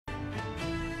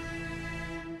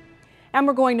And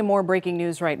we're going to more breaking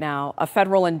news right now. A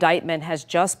federal indictment has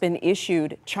just been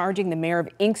issued charging the mayor of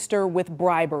Inkster with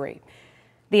bribery.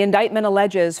 The indictment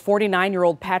alleges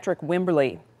 49-year-old Patrick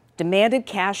Wimberly demanded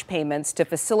cash payments to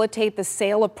facilitate the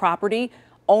sale of property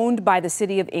owned by the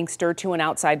city of Inkster to an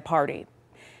outside party.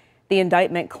 The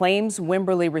indictment claims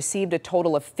Wimberly received a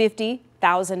total of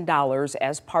 $50,000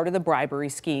 as part of the bribery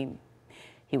scheme.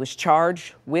 He was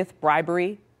charged with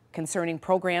bribery concerning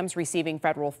programs receiving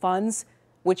federal funds,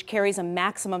 which carries a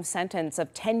maximum sentence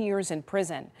of 10 years in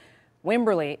prison.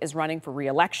 Wimberly is running for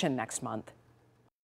re-election next month.